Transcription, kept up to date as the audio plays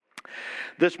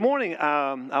This morning,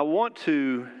 I want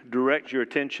to direct your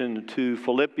attention to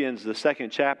Philippians, the second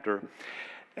chapter.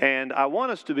 And I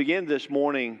want us to begin this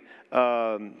morning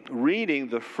reading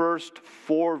the first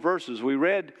four verses. We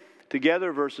read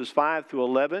together verses 5 through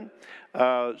 11.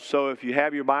 So if you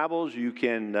have your Bibles, you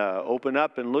can open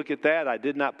up and look at that. I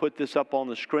did not put this up on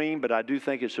the screen, but I do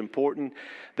think it's important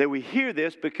that we hear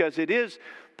this because it is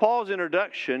Paul's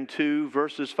introduction to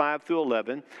verses 5 through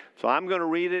 11. So I'm going to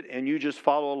read it and you just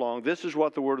follow along. This is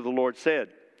what the word of the Lord said.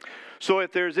 So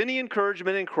if there's any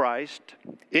encouragement in Christ,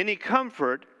 any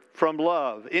comfort from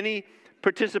love, any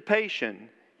participation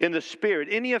in the Spirit,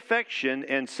 any affection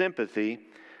and sympathy,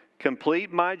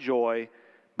 complete my joy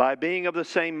by being of the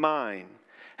same mind,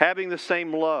 having the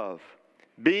same love,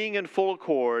 being in full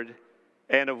accord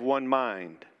and of one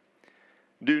mind.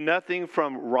 Do nothing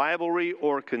from rivalry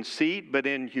or conceit, but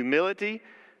in humility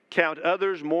count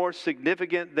others more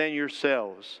significant than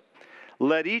yourselves.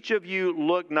 Let each of you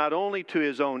look not only to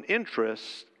his own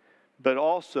interests, but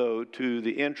also to the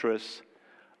interests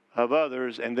of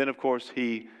others. And then, of course,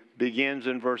 he begins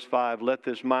in verse 5, let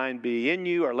this mind be in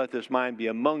you, or let this mind be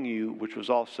among you, which was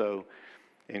also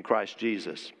in Christ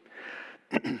Jesus.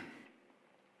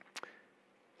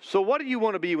 So what do you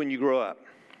want to be when you grow up?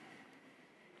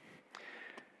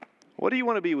 What do you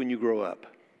want to be when you grow up?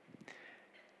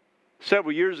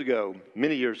 Several years ago,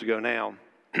 many years ago now,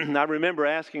 I remember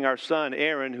asking our son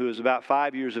Aaron, who is about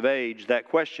 5 years of age, that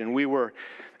question. We were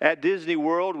at Disney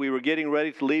World. We were getting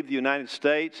ready to leave the United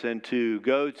States and to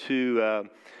go to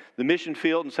the mission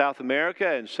field in South America.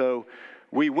 And so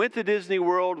we went to Disney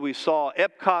World. We saw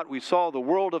Epcot. We saw the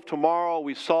World of Tomorrow.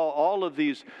 We saw all of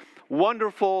these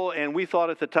wonderful, and we thought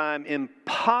at the time,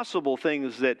 impossible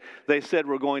things that they said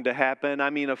were going to happen. I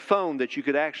mean, a phone that you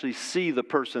could actually see the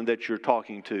person that you're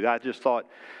talking to. I just thought,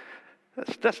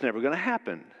 that's never going to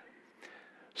happen.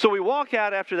 So we walk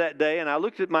out after that day, and I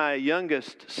looked at my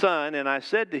youngest son, and I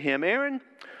said to him, Aaron,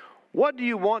 what do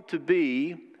you want to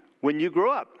be when you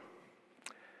grow up?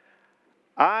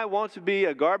 I want to be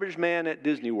a garbage man at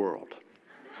Disney World.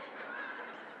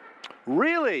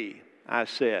 Really? I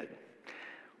said.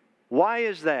 Why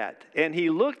is that? And he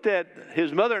looked at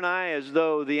his mother and I as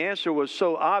though the answer was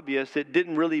so obvious it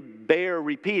didn't really bear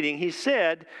repeating. He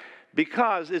said,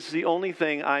 because it's the only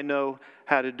thing I know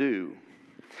how to do.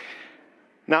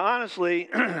 Now, honestly,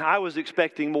 I was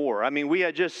expecting more. I mean, we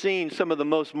had just seen some of the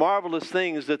most marvelous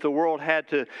things that the world had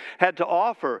to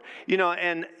offer. You know,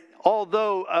 and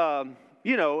although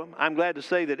I'm glad to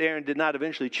say that Aaron did not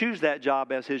eventually choose that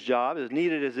job as his job, as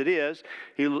needed as it is.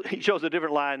 He chose a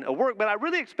different line of work. But I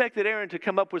really expected Aaron to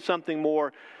come up with something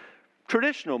more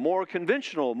traditional, more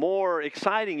conventional, more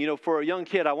exciting. You know, for a young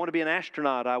kid, I want to be an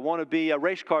astronaut. I want to be a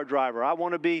race car driver. I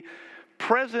want to be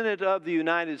president of the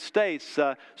United States.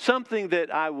 Something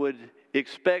that I would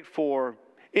expect for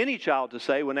any child to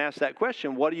say when asked that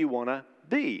question, what do you want to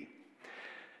be?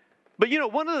 But you know,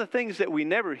 one of the things that we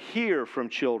never hear from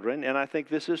children, and I think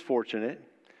this is fortunate,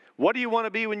 what do you want to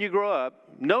be when you grow up?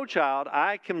 No child,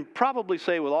 I can probably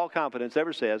say with all confidence,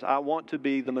 ever says, I want to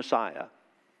be the Messiah.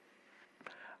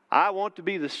 I want to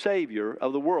be the Savior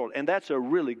of the world. And that's a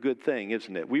really good thing,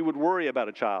 isn't it? We would worry about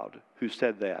a child who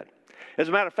said that. As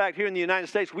a matter of fact, here in the United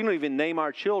States, we don't even name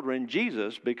our children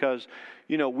Jesus because,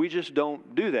 we just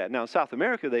don't do that. Now, in South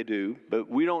America, they do, but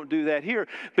we don't do that here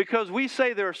because we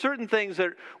say there are certain things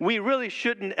that we really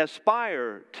shouldn't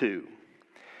aspire to.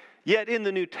 Yet in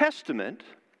the New Testament,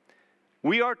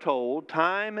 we are told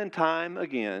time and time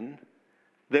again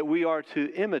that we are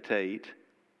to imitate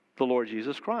the Lord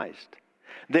Jesus Christ.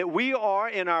 That we are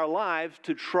in our lives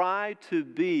to try to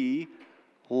be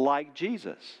like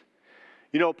Jesus.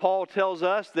 Paul tells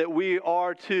us that we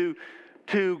are to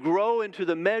grow into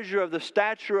the measure of the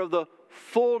stature of the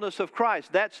fullness of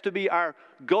Christ. That's to be our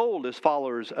goal as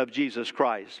followers of Jesus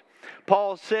Christ.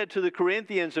 Paul said to the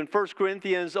Corinthians in 1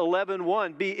 Corinthians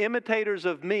 11:1, be imitators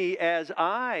of me as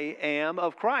I am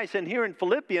of Christ. And here in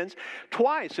Philippians,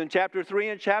 twice in chapter 3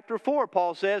 and chapter 4,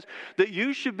 Paul says that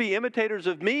you should be imitators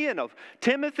of me and of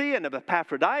Timothy and of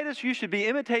Epaphroditus. You should be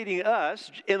imitating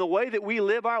us in the way that we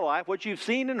live our life, what you've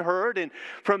seen and heard, and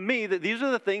from me, that these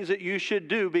are the things that you should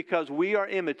do because we are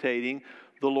imitating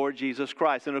the Lord Jesus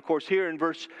Christ. And of course, here in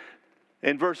verse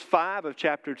 5 of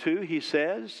chapter 2, he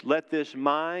says, let this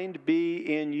mind be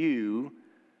in you,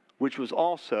 which was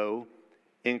also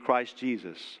in Christ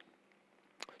Jesus.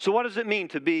 So what does it mean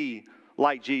to be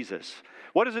like Jesus?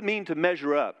 What does it mean to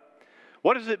measure up?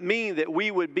 What does it mean that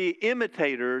we would be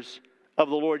imitators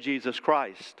of the Lord Jesus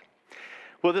Christ?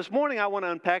 Well, this morning I want to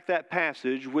unpack that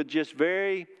passage with just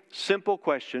very simple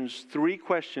questions, 3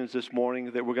 questions this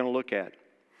morning that we're going to look at.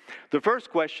 The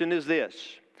first question is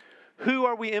this. who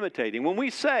are we imitating? When we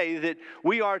say that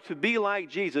we are to be like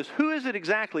Jesus, who is it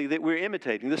exactly that we're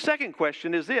imitating? The second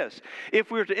question is this.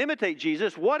 If we're to imitate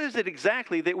Jesus, what is it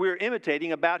exactly that we're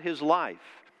imitating about his life?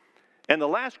 And the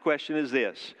last question is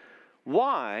this.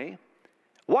 Why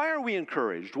are we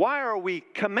encouraged? Why are we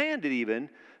commanded even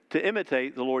to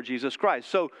imitate the Lord Jesus Christ?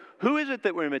 So who is it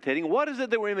that we're imitating? What is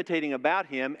it that we're imitating about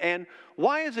him? And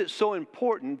why is it so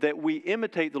important that we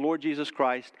imitate the Lord Jesus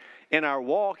Christ in our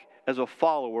walk as a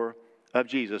follower of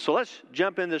Jesus? So let's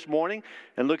jump in this morning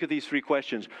and look at these three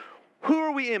questions. Who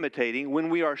are we imitating when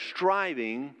we are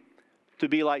striving to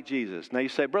be like Jesus? Now you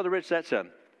say, Brother Rich, that's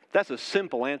a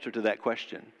simple answer to that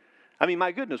question. I mean,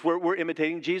 my goodness, we're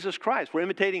imitating Jesus Christ. We're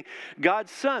imitating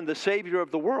God's Son, the Savior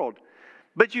of the world.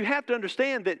 But you have to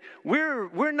understand that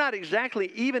we're not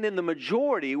exactly even in the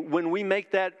majority when we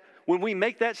make that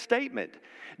statement.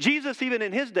 Jesus, even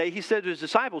in his day, he said to his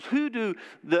disciples, who do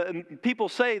the people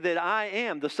say that I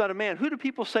am, the Son of Man? Who do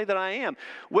people say that I am?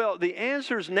 Well, the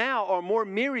answers now are more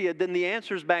myriad than the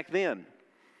answers back then.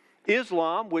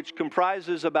 Islam, which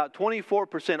comprises about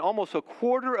 24%, almost a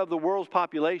quarter of the world's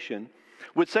population,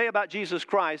 would say about Jesus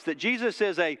Christ that Jesus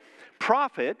is a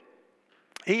prophet.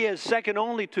 He is second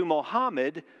only to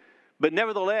Muhammad, but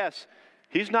nevertheless,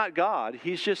 he's not God.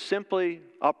 He's just simply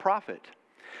a prophet.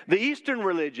 The Eastern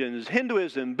religions,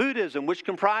 Hinduism, Buddhism, which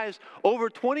comprise over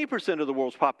 20% of the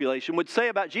world's population, would say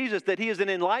about Jesus that he is an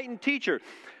enlightened teacher,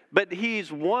 but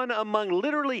he's one among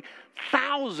literally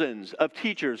thousands of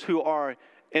teachers who are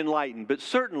enlightened. But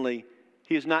certainly,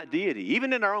 he is not deity.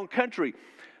 Even in our own country,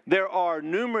 there are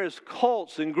numerous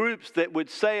cults and groups that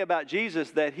would say about Jesus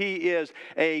that he is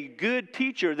a good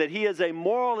teacher, that he is a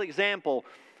moral example,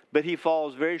 but he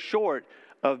falls very short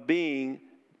of being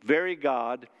very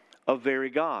God of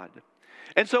very God.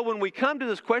 And so when we come to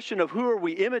this question of who are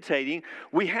we imitating,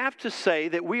 we have to say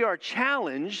that we are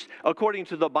challenged, according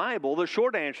to the Bible, the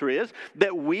short answer is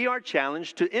that we are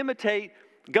challenged to imitate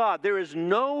God. There is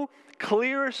no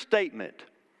clearer statement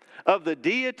of the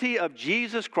deity of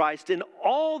Jesus Christ in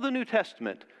all the New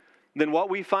Testament than what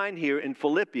we find here in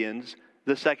Philippians,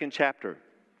 the 2nd chapter.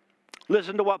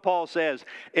 Listen to what Paul says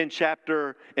in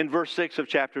verse 6 of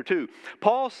chapter 2.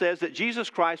 Paul says that Jesus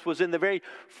Christ was in the very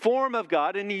form of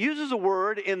God, and he uses a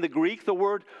word in the Greek, the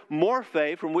word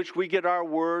morphe, from which we get our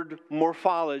word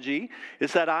morphology.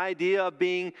 It's that idea of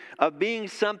being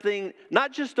something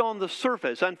not just on the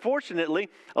surface. Unfortunately,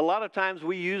 a lot of times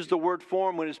we use the word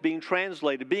form when it's being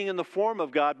translated, being in the form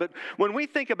of God. But when we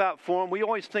think about form, we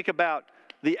always think about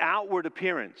the outward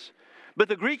appearance. But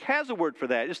the Greek has a word for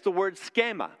that. It's the word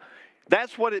schema.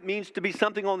 That's what it means to be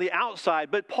something on the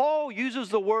outside. But Paul uses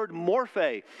the word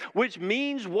morphe, which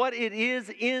means what it is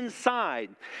inside.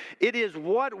 It is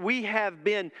what we have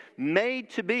been made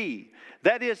to be.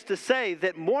 That is to say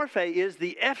that morphe is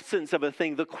the essence of a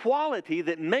thing, the quality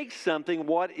that makes something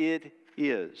what it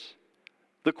is.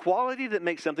 The quality that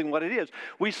makes something what it is.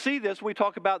 We see this when we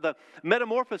talk about the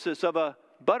metamorphosis of a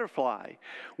butterfly.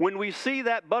 When we see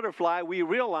that butterfly, we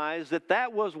realize that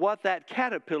that was what that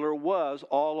caterpillar was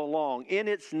all along. In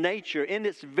its nature, in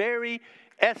its very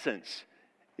essence,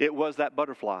 it was that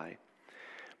butterfly.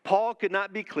 Paul could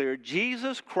not be clearer.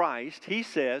 Jesus Christ, he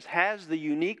says, has the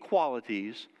unique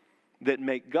qualities that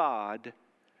make God,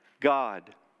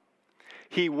 God.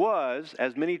 He was,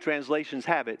 as many translations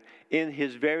have it, in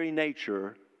his very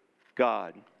nature,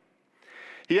 God.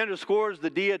 He underscores the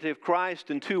deity of Christ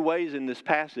in two ways in this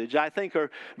passage I think are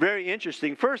very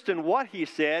interesting. First, in what he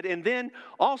said, and then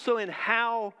also in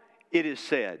how it is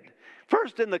said.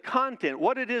 First, in the content,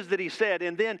 what it is that he said,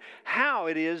 and then how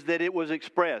it is that it was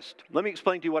expressed. Let me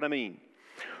explain to you what I mean.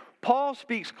 Paul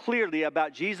speaks clearly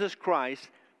about Jesus Christ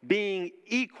being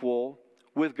equal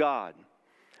with God.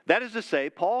 That is to say,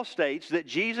 Paul states that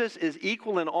Jesus is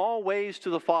equal in all ways to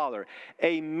the Father,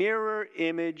 a mirror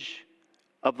image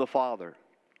of the Father.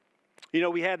 You know,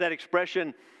 we have that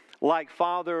expression, like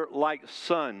Father, like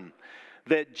Son,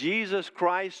 that Jesus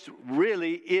Christ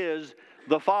really is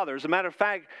the Father. As a matter of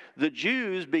fact, the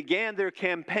Jews began their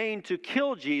campaign to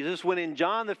kill Jesus when in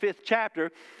John the 5th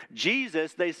chapter,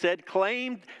 Jesus, they said,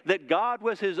 claimed that God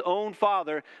was his own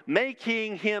Father,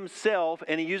 making himself,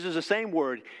 and he uses the same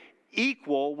word,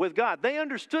 equal with God. They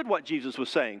understood what Jesus was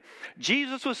saying.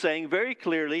 Jesus was saying very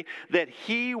clearly that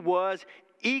he was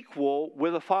equal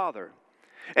with the Father.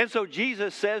 And so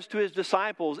Jesus says to his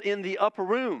disciples in the upper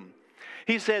room,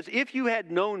 he says, if you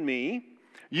had known me,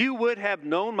 you would have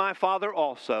known my Father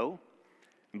also.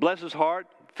 Bless his heart,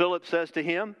 Philip says to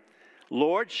him,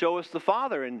 Lord, show us the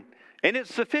Father, and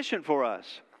it's sufficient for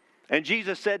us. And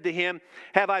Jesus said to him,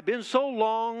 have I been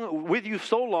with you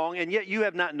so long, and yet you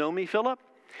have not known me, Philip?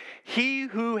 He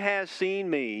who has seen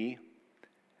me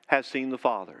has seen the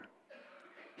Father.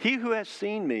 He who has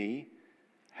seen me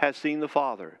has seen the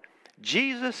Father.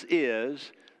 Jesus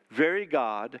is very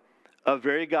God of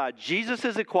very God.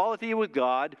 Jesus' equality with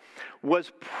God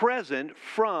was present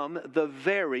from the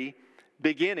very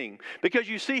beginning. Because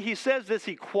you see, he says this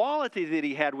equality that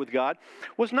he had with God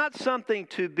was not something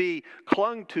to be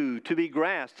clung to be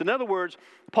grasped. In other words,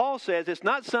 Paul says it's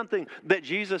not something that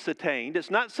Jesus attained.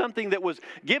 It's not something that was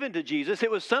given to Jesus.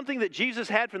 It was something that Jesus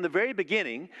had from the very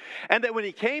beginning. And that when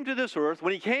he came to this earth,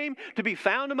 when he came to be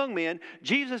found among men,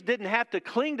 Jesus didn't have to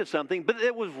cling to something, but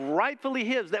it was rightfully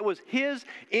his. That was his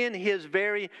in his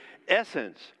very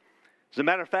essence. As a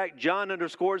matter of fact, John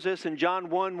underscores this in John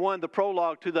 1:1, the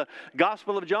prologue to the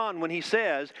Gospel of John, when he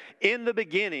says, in the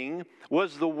beginning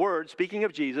was the Word, speaking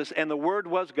of Jesus, and the Word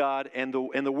was God, and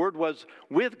the Word was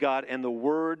with God, and the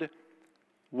Word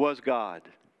was God.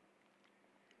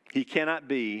 He cannot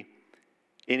be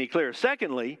any clearer.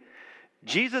 Secondly,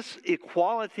 Jesus'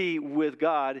 equality with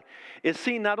God is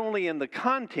seen not only in the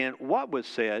content, what was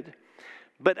said,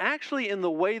 but actually in the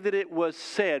way that it was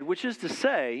said, which is to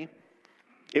say,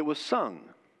 it was sung.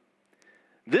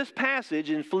 This passage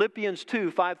in Philippians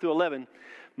 2, 5 through 11,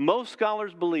 most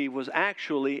scholars believe was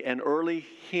actually an early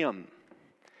hymn.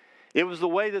 It was the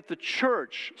way that the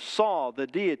church saw the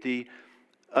deity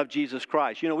of Jesus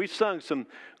Christ. You know, we've sung some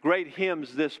great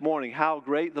hymns this morning, How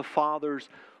Great the Father's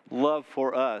Love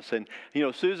for Us. And, you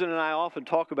know, Susan and I often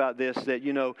talk about this, that,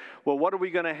 you know, well, what are we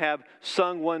going to have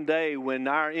sung one day when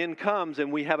our end comes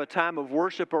and we have a time of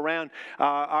worship around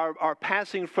our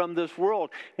passing from this world?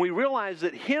 We realize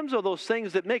that hymns are those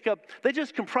things that make up, they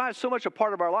just comprise so much a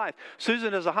part of our life.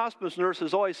 Susan, as a hospice nurse,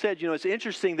 has always said, you know, it's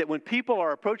interesting that when people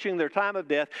are approaching their time of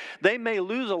death, they may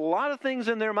lose a lot of things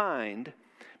in their mind,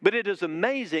 but it is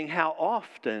amazing how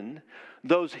often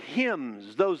those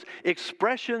hymns, those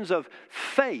expressions of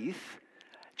faith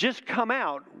just come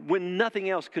out when nothing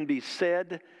else can be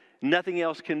said, nothing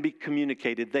else can be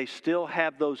communicated. They still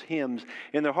have those hymns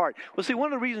in their heart. Well, see,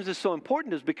 one of the reasons it's so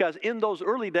important is because in those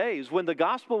early days when the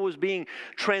gospel was being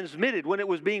transmitted, when it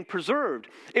was being preserved,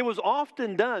 it was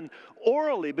often done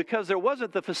orally because there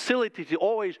wasn't the facility to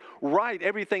always write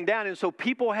everything down. And so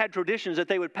people had traditions that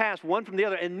they would pass one from the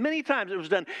other. And many times it was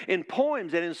done in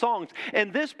poems and in songs.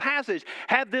 And this passage,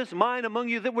 have this mind among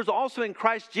you that was also in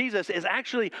Christ Jesus, is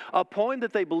actually a poem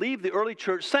that they believe the early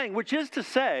church sang, which is to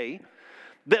say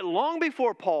that long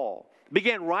before Paul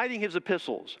began writing his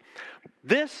epistles,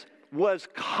 this was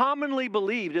commonly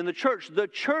believed in the church. The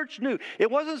church knew. It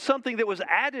wasn't something that was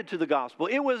added to the gospel.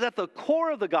 It was at the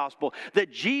core of the gospel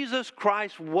that Jesus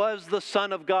Christ was the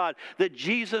Son of God, that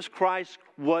Jesus Christ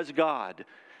was God.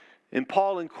 And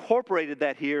Paul incorporated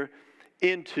that here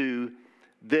into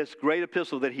this great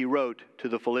epistle that he wrote to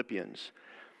the Philippians.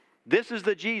 This is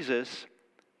the Jesus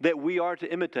that we are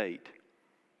to imitate.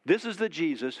 This is the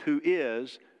Jesus who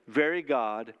is very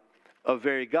God of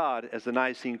very God, as the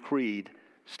Nicene Creed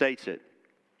states it.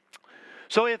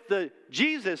 So if the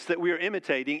Jesus that we are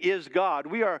imitating is God,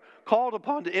 we are called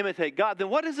upon to imitate God, then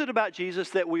what is it about Jesus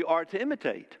that we are to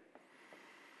imitate?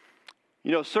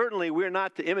 You know, certainly we're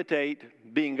not to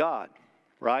imitate being God,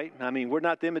 right? I mean, we're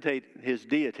not to imitate his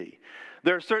deity.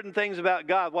 There are certain things about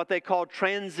God, what they call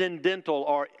transcendental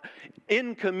or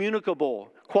incommunicable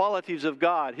qualities of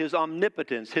God, his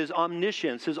omnipotence, his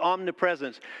omniscience, his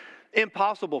omnipresence,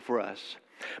 impossible for us.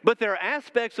 But there are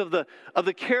aspects of the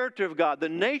character of God, the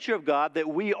nature of God, that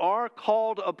we are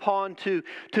called upon to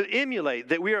emulate,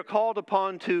 that we are called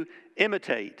upon to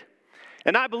imitate.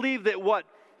 And I believe that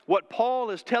what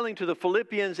Paul is telling to the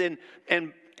Philippians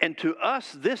and to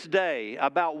us this day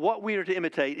about what we are to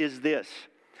imitate is this,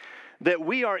 that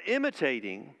we are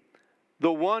imitating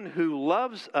the one who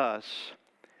loves us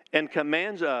and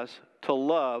commands us to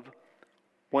love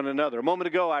one another. A moment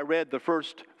ago, I read the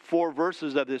first 4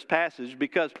 verses of this passage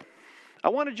because I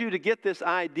wanted you to get this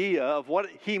idea of what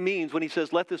he means when he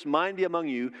says, let this mind be among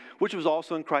you, which was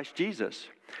also in Christ Jesus.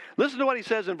 Listen to what he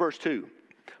says in verse 2.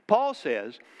 Paul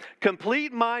says,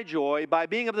 complete my joy by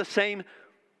being of the same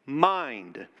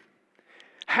mind,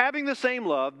 having the same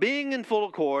love, being in full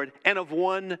accord, and of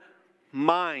one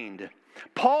mind.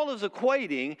 Paul is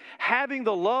equating having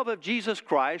the love of Jesus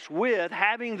Christ with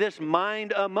having this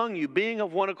mind among you, being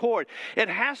of one accord. It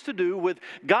has to do with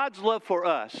God's love for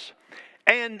us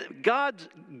and God's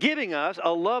giving us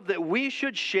a love that we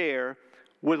should share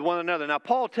with one another. Now,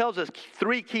 Paul tells us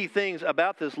 3 key things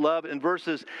about this love in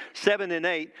verses 7 and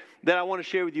 8 that I want to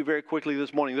share with you very quickly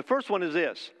this morning. The first one is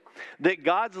this, that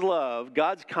God's love,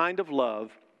 God's kind of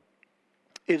love,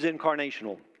 is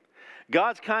incarnational.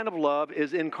 God's kind of love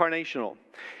is incarnational.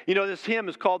 You know, this hymn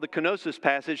is called the kenosis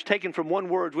passage, taken from one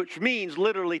word, which means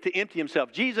literally to empty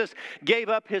himself. Jesus gave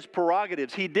up his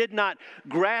prerogatives. He did not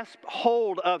grasp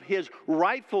hold of his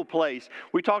rightful place.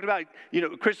 We talked about,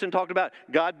 Kristen talked about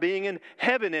God being in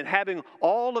heaven and having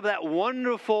all of that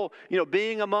wonderful,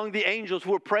 being among the angels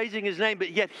who were praising his name,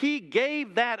 but yet he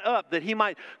gave that up that he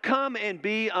might come and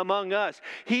be among us.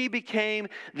 He became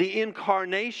the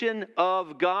incarnation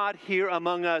of God here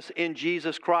among us in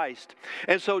Jesus Christ.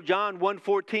 And so John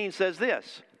 1:14 says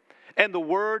this, "And the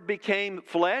Word became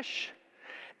flesh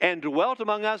and dwelt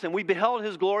among us, and we beheld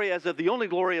his glory as of the only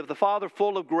glory of the Father,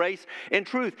 full of grace and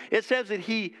truth." It says that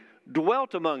he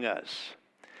dwelt among us.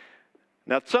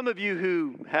 Now, some of you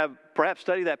who have perhaps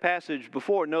studied that passage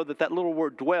before know that that little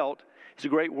word dwelt is a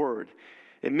great word.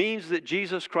 It means that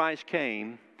Jesus Christ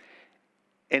came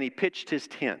and he pitched his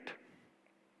tent.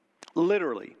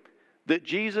 Literally, that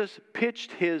Jesus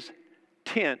pitched his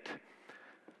tent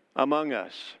among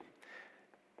us.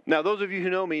 Now, those of you who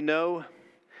know me know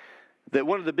that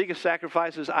one of the biggest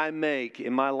sacrifices I make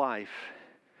in my life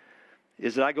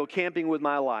is that I go camping with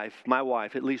my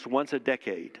wife, at least once a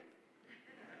decade.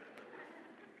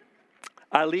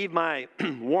 I leave my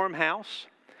warm house,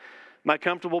 my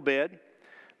comfortable bed,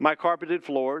 my carpeted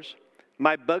floors,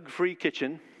 my bug-free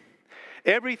kitchen,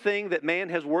 everything that man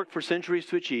has worked for centuries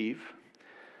to achieve,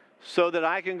 so that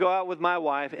I can go out with my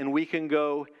wife and we can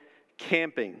go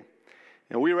camping.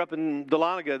 And we were up in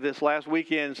Dahlonega this last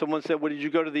weekend. Someone said, "Well, did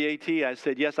you go to the AT?" I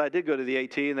said, "Yes, I did go to the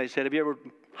AT." And they said, "Have you ever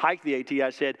hiked the AT?"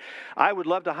 I said, "I would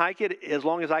love to hike it as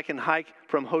long as I can hike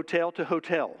from hotel to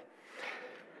hotel."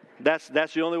 That's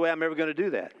the only way I'm ever going to do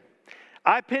that.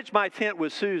 I pitched my tent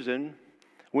with Susan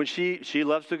when she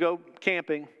loves to go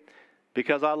camping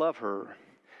because I love her.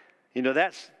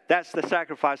 That's the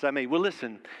sacrifice I made. Well,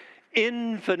 listen,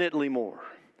 infinitely more,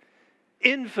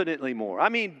 I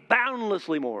mean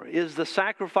boundlessly more, is the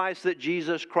sacrifice that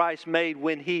Jesus Christ made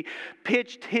when he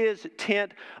pitched his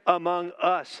tent among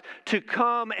us to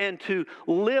come and to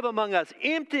live among us,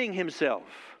 emptying himself.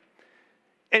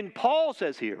 And Paul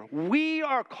says here, we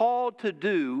are called to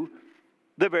do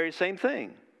the very same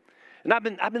thing. And I've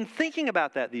been thinking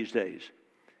about that these days.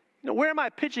 Where am I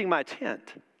pitching my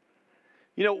tent?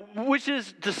 Which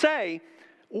is to say,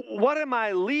 what am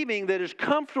I leaving that is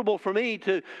comfortable for me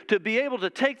to be able to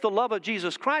take the love of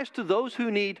Jesus Christ to those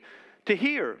who need to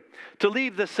hear, to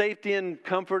leave the safety and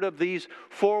comfort of these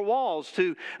four walls,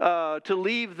 to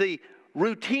leave the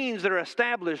routines that are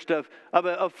established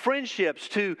of friendships,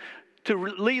 to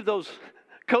leave those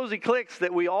cozy cliques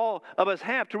that we all of us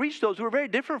have, to reach those who are very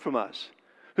different from us,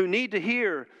 who need to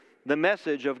hear the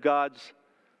message of God's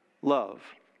love.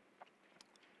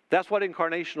 That's what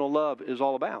incarnational love is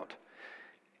all about.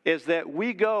 Is that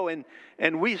we go and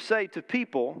we say to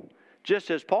people, just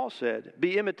as Paul said,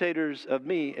 "Be imitators of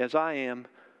me as I am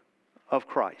of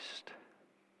Christ."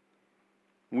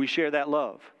 We share that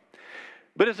love.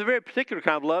 But it's a very particular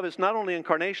kind of love. It's not only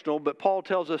incarnational, but Paul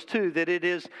tells us too that it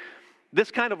is,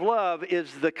 this kind of love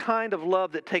is the kind of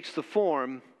love that takes the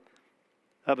form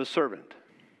of a servant.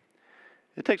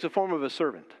 It takes the form of a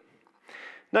servant.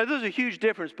 Now, there's a huge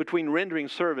difference between rendering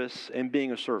service and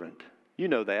being a servant. You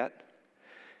know that.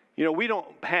 We don't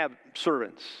have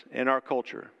servants in our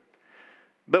culture,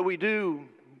 but we do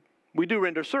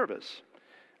render service.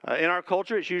 In our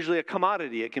culture, it's usually a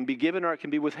commodity. It can be given or it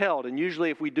can be withheld, and usually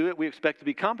if we do it, we expect to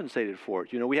be compensated for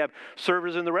it. We have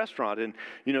servers in the restaurant, and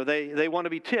they want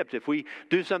to be tipped. If we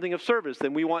do something of service,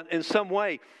 then we want in some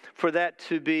way for that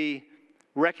to be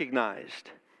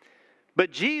recognized. But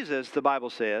Jesus, the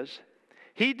Bible says,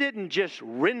 he didn't just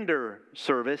render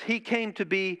service, he came to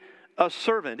be a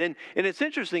servant. And it's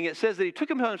interesting, it says that he took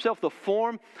upon himself the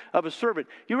form of a servant.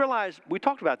 You realize, we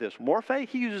talked about this, morphe,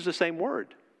 he uses the same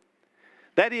word.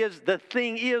 That is, the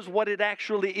thing is what it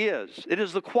actually is. It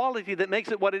is the quality that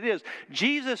makes it what it is.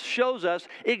 Jesus shows us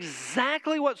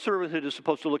exactly what servanthood is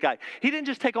supposed to look like. He didn't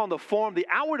just take on the form, the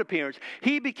outward appearance.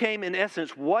 He became, in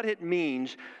essence, what it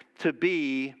means to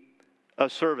be a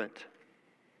servant.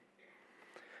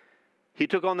 He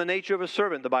took on the nature of a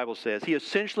servant, the Bible says. He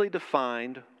essentially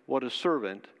defined what a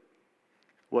servant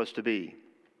was to be.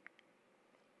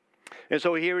 And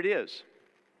so here it is.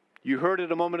 You heard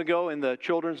it a moment ago in the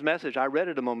children's message. I read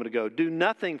it a moment ago. Do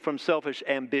nothing from selfish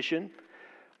ambition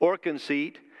or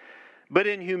conceit, but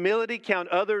in humility count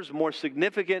others more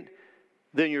significant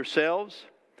than yourselves.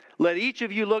 Let each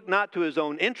of you look not to his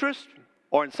own interest,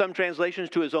 or in some translations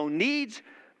to his own needs,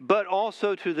 but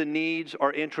also to the needs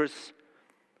or interests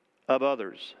of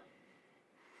others.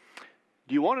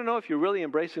 Do you want to know if you're really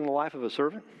embracing the life of a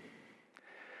servant?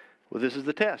 Well, this is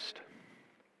the test.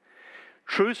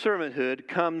 True servanthood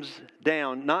comes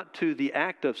down not to the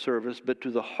act of service, but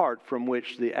to the heart from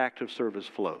which the act of service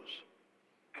flows.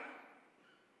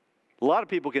 A lot of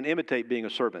people can imitate being a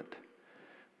servant,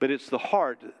 but it's the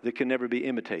heart that can never be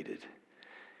imitated.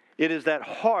 It is that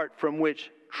heart from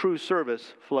which true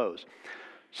service flows.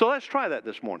 So let's try that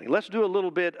this morning. Let's do a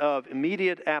little bit of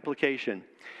immediate application.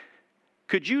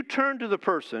 Could you turn to the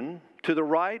person to the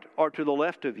right or to the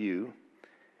left of you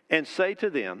and say to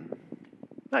them,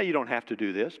 now you don't have to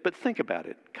do this, but think about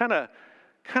it. Kind of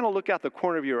look out the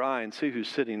corner of your eye and see who's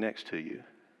sitting next to you.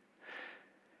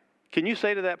 Can you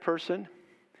say to that person,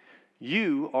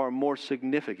 you are more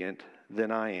significant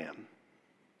than I am.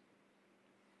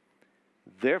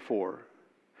 Therefore,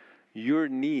 your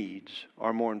needs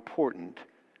are more important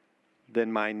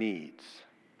than my needs.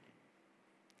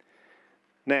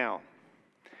 Now,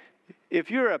 if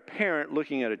you're a parent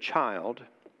looking at a child,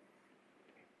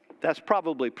 that's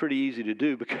probably pretty easy to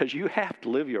do because you have to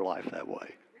live your life that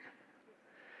way.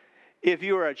 If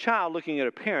you are a child looking at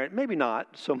a parent, maybe not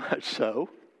so much so.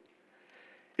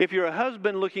 If you're a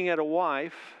husband looking at a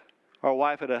wife, or a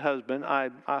wife at a husband, I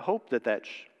hope that that's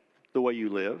the way you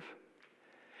live.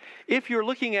 If you're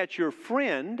looking at your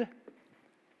friend,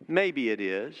 maybe it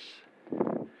is.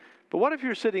 But what if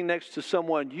you're sitting next to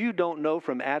someone you don't know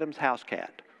from Adam's house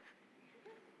cat?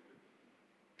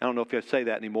 I don't know if I say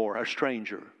that anymore, a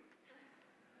stranger.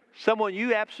 Someone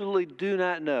you absolutely do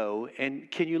not know, and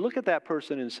can you look at that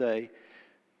person and say,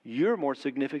 you're more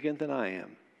significant than I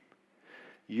am.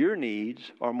 Your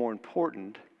needs are more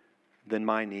important than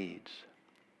my needs.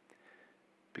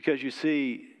 Because you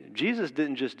see, Jesus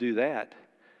didn't just do that.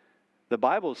 The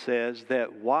Bible says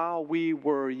that while we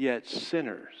were yet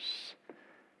sinners,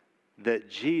 that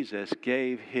Jesus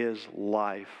gave his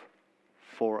life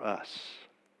for us.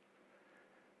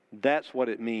 That's what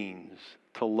it means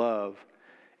to love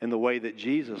in the way that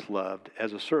Jesus loved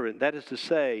as a servant. That is to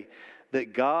say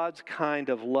that God's kind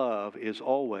of love is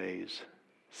always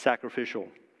sacrificial.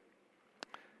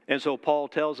 And so Paul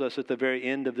tells us at the very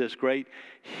end of this great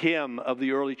hymn of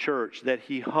the early church that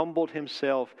he humbled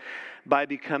himself by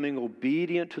becoming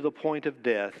obedient to the point of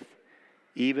death,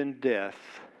 even death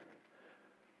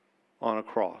on a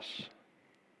cross.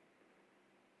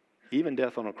 Even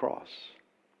death on a cross.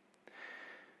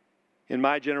 In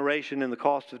my generation, in the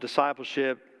cost of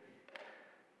discipleship,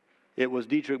 it was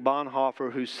Dietrich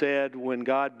Bonhoeffer who said, when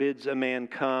God bids a man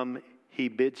come, he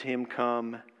bids him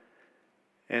come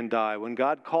and die. When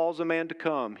God calls a man to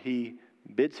come, he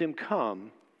bids him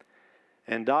come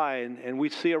and die. And we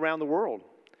see around the world,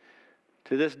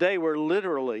 to this day, where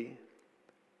literally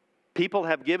people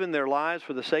have given their lives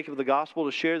for the sake of the gospel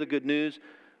to share the good news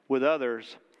with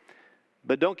others.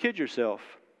 But don't kid yourself.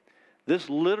 This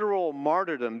literal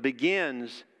martyrdom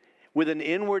begins with an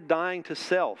inward dying to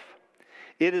self.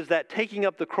 It is that taking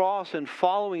up the cross and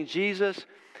following Jesus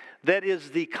that is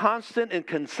the constant and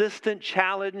consistent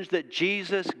challenge that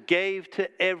Jesus gave to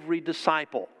every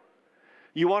disciple.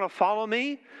 You want to follow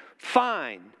me?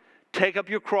 Fine. Take up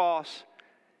your cross.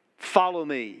 Follow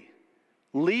me.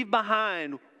 Leave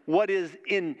behind what is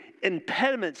in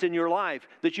impediments in your life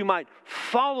that you might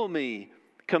follow me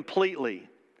completely.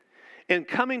 In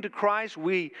coming to Christ,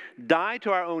 we die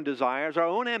to our own desires, our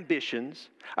own ambitions,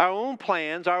 our own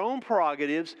plans, our own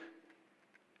prerogatives.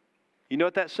 You know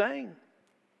what that's saying?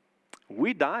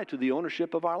 We die to the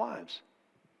ownership of our lives.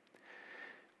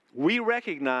 We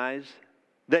recognize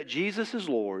that Jesus is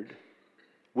Lord,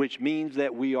 which means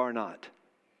that we are not.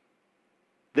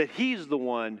 That He's the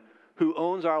one who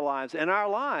owns our lives. And our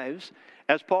lives,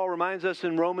 as Paul reminds us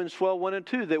in Romans 12:1 and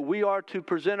 2, that we are to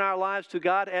present our lives to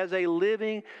God as a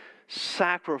living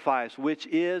sacrifice, which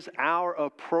is our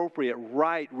appropriate,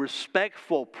 right,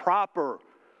 respectful, proper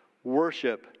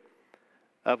worship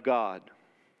of God.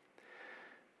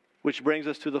 Which brings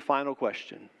us to the final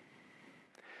question.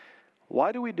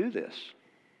 Why do we do this?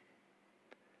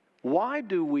 Why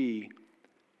do we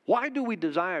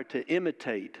desire to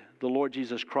imitate the Lord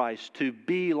Jesus Christ, to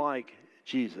be like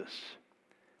Jesus?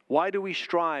 Why do we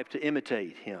strive to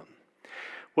imitate Him?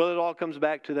 Well, it all comes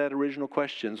back to that original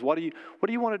question. What do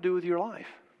you want to do with your life?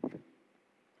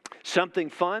 Something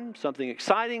fun, something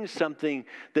exciting, something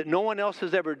that no one else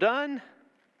has ever done,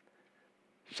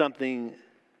 something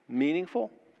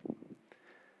meaningful?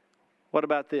 What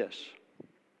about this?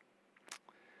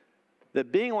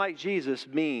 That being like Jesus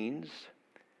means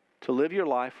to live your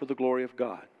life for the glory of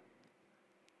God.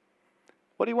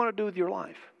 What do you want to do with your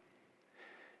life?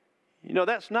 You know,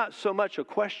 that's not so much a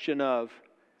question of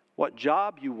what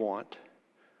job you want,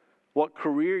 what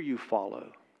career you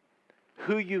follow,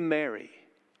 who you marry,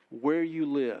 where you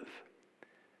live.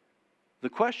 The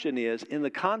question is, in the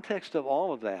context of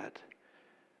all of that,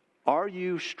 Are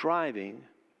you striving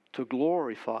to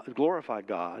glorify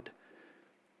God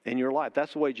in your life?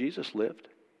 That's the way Jesus lived.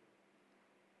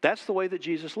 That's the way that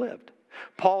Jesus lived.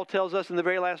 Paul tells us in the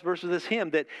very last verse of this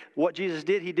hymn that what Jesus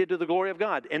did, he did to the glory of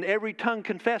God. And every tongue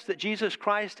confess that Jesus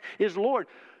Christ is Lord.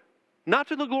 Not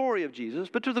to the glory of Jesus,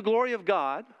 but to the glory of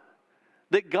God.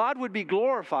 That God would be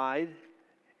glorified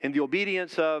in the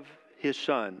obedience of His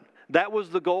Son. That was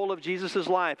the goal of Jesus'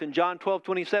 life. In John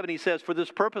 12:27, He says, "For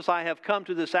this purpose I have come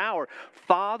to this hour.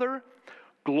 Father,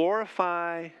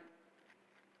 glorify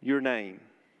your name."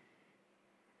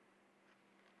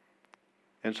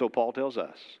 And so Paul tells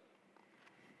us,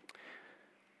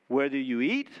 whether you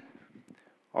eat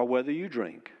or whether you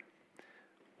drink,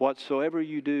 whatsoever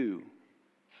you do,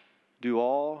 do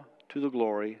all to the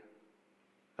glory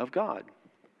of God.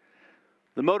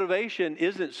 The motivation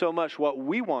isn't so much what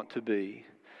we want to be,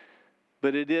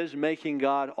 but it is making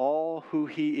God all who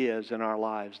He is in our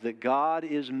lives, that God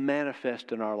is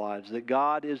manifest in our lives, that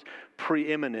God is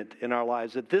preeminent in our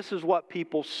lives, that this is what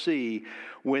people see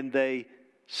when they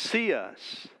see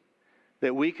us,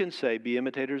 that we can say, "Be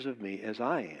imitators of me as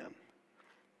I am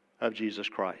of Jesus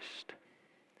Christ."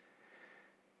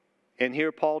 And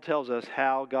here Paul tells us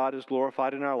how God is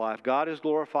glorified in our life. God is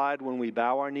glorified when we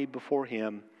bow our knee before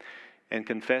Him and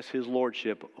confess His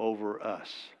lordship over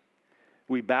us.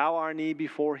 We bow our knee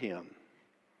before Him,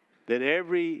 that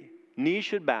every knee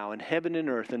should bow in heaven and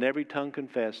earth and every tongue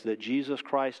confess that Jesus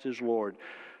Christ is Lord,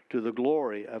 to the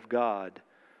glory of God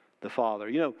the Father.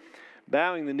 You know,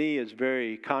 bowing the knee is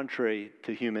very contrary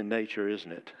to human nature,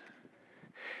 isn't it?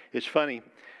 It's funny.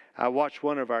 I watched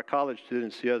one of our college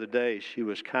students the other day. She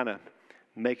was kind of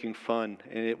making fun,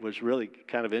 and it was really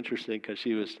kind of interesting because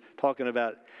she was talking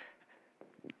about,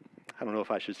 I don't know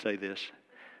if I should say this.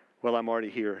 Well, I'm already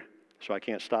here, so I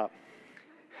can't stop.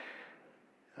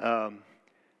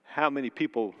 How many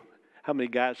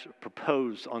guys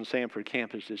propose on Sanford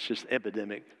campus? It's just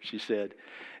epidemic, she said.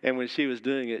 And when she was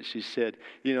doing it, she said,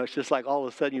 you know, it's just like all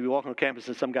of a sudden you walk on campus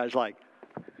and some guy's like,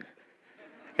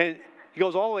 and he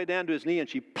goes all the way down to his knee and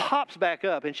she pops back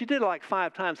up. And she did it like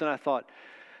 5 times, and I thought,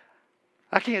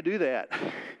 I can't do that.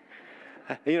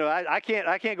 You know, I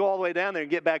can't go all the way down there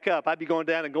and get back up. I'd be going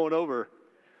down and going over.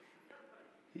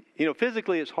 You know,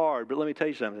 physically it's hard, but let me tell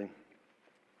you something.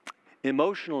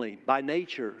 Emotionally, by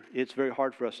nature, it's very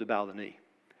hard for us to bow the knee.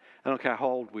 I don't care how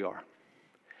old we are.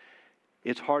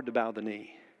 It's hard to bow the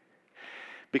knee.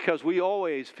 Because we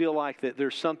always feel like that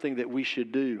there's something that we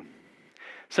should do.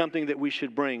 Something that we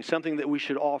should bring. Something that we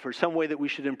should offer. Some way that we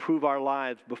should improve our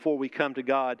lives before we come to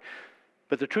God.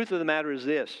 But the truth of the matter is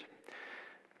this.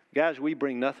 Guys, we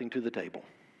bring nothing to the table.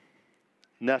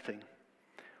 Nothing.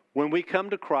 When we come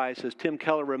to Christ, as Tim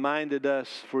Keller reminded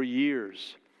us for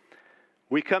years,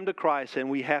 we come to Christ and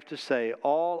we have to say,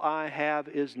 all I have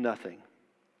is nothing.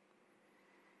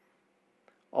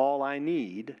 All I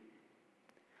need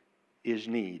is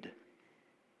need.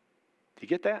 Do you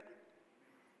get that?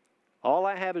 All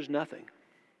I have is nothing.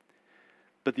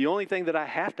 But the only thing that I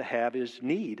have to have is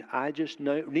need. I just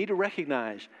need to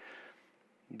recognize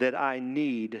that I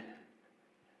need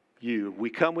you.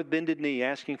 We come with bended knee,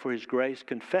 asking for His grace,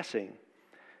 confessing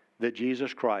that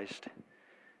Jesus Christ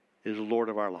is the Lord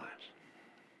of our lives.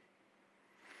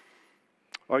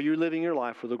 Are you living your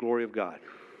life for the glory of God?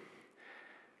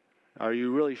 Are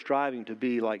you really striving to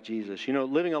be like Jesus? You know,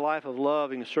 living a life of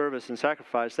loving service and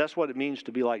sacrifice, that's what it means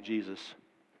to be like Jesus.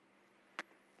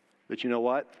 But you know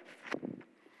what?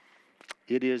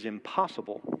 It is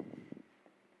impossible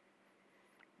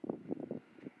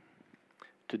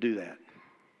to do that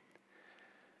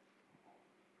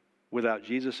without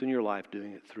Jesus in your life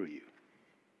doing it through you.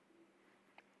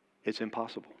 It's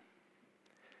impossible.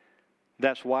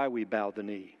 That's why we bow the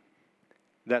knee.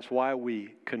 That's why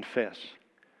we confess.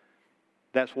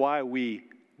 That's why we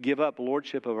give up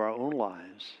lordship of our own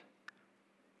lives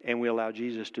and we allow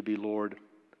Jesus to be Lord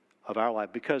of our life.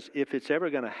 Because if it's ever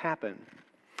going to happen,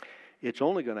 it's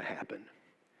only going to happen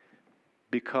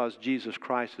because Jesus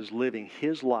Christ is living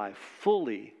His life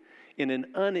fully in an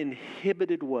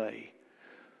uninhibited way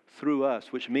through us,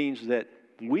 which means that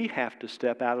we have to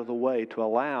step out of the way to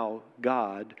allow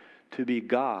God to be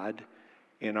God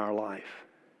in our life,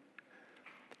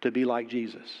 to be like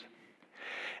Jesus.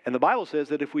 And the Bible says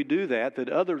that if we do that, that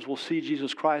others will see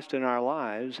Jesus Christ in our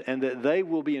lives and that they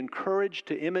will be encouraged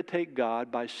to imitate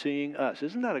God by seeing us.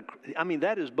 Isn't that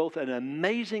that is both an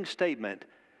amazing statement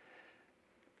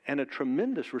and a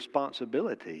tremendous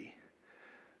responsibility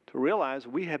to realize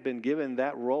we have been given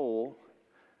that role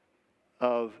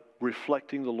of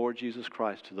reflecting the Lord Jesus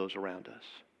Christ to those around us.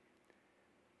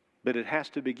 But it has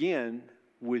to begin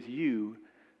with you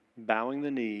bowing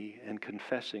the knee and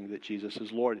confessing that Jesus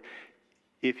is Lord.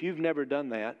 If you've never done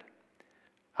that,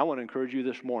 I want to encourage you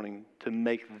this morning to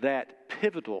make that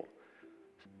pivotal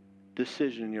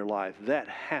decision in your life. That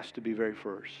has to be very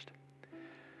first.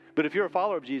 But if you're a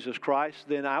follower of Jesus Christ,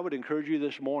 then I would encourage you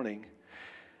this morning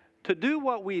to do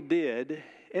what we did,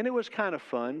 and it was kind of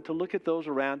fun to look at those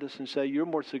around us and say, you're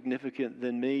more significant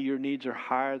than me, your needs are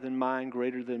higher than mine,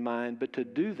 greater than mine, but to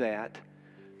do that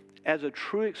as a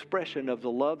true expression of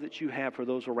the love that you have for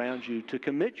those around you, to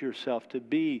commit yourself to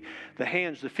be the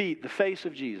hands, the feet, the face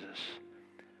of Jesus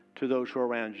to those who are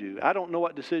around you. I don't know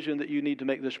what decision that you need to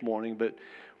make this morning, but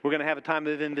we're going to have a time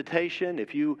of invitation.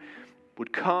 If you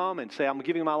would come and say, I'm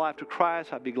giving my life to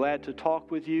Christ, I'd be glad to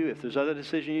talk with you. If there's other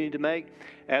decisions you need to make,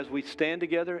 as we stand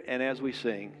together and as we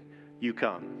sing, you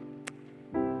come.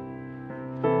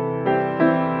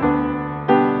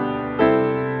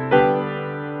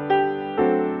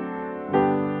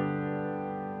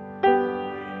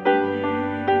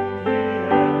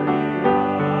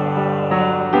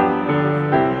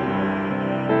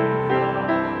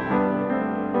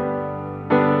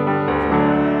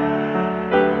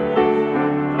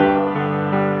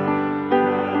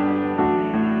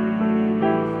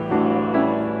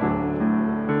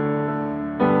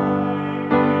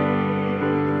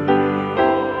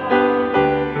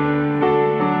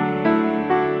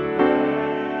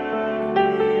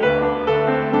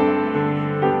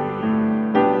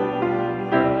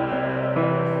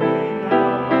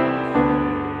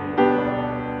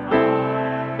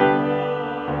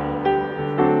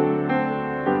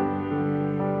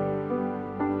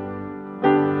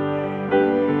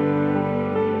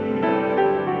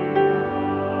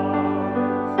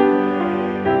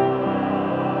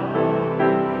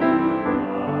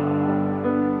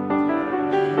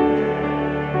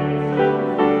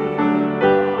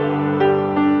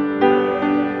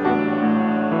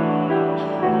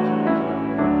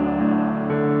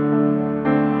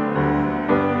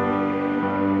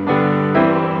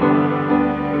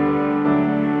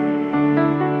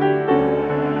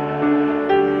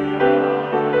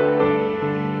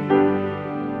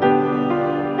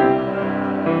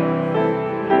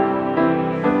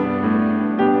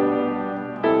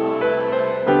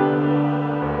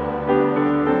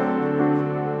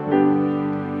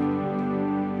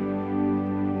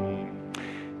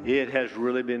 It has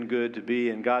really been good to be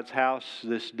in God's house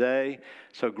this day.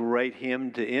 It's a great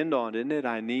hymn to end on, isn't it?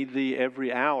 I need thee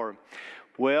every hour.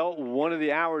 Well, one of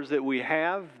the hours that we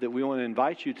have that we want to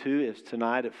invite you to is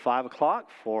tonight at 5 o'clock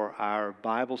for our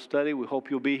Bible study. We hope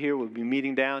you'll be here. We'll be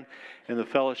meeting down in the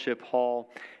fellowship hall.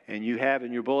 And you have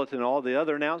in your bulletin all the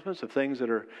other announcements of things that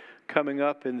are coming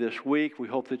up in this week. We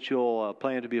hope that you'll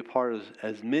plan to be a part of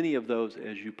as many of those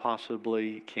as you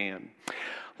possibly can.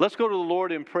 Let's go to the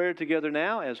Lord in prayer together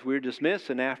now as we're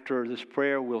dismissed. And after this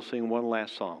prayer, we'll sing one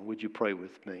last song. Would you pray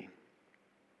with me?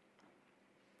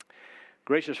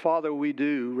 Gracious Father, we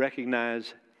do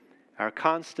recognize our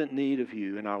constant need of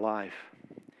you in our life.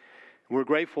 We're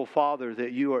grateful, Father,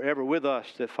 that you are ever with us,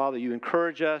 that, Father, you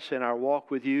encourage us in our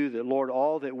walk with you, that, Lord,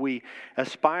 all that we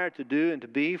aspire to do and to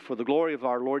be for the glory of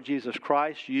our Lord Jesus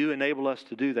Christ, you enable us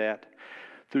to do that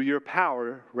through your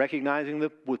power, recognizing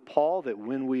that with Paul that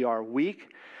when we are weak,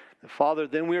 Father,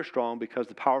 then we are strong because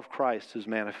the power of Christ is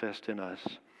manifest in us.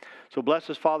 So bless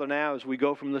us, Father, now as we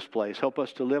go from this place. Help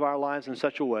us to live our lives in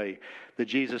such a way that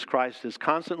Jesus Christ is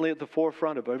constantly at the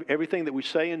forefront of everything that we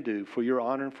say and do for your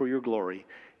honor and for your glory.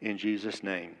 In Jesus'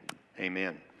 name,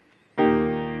 amen.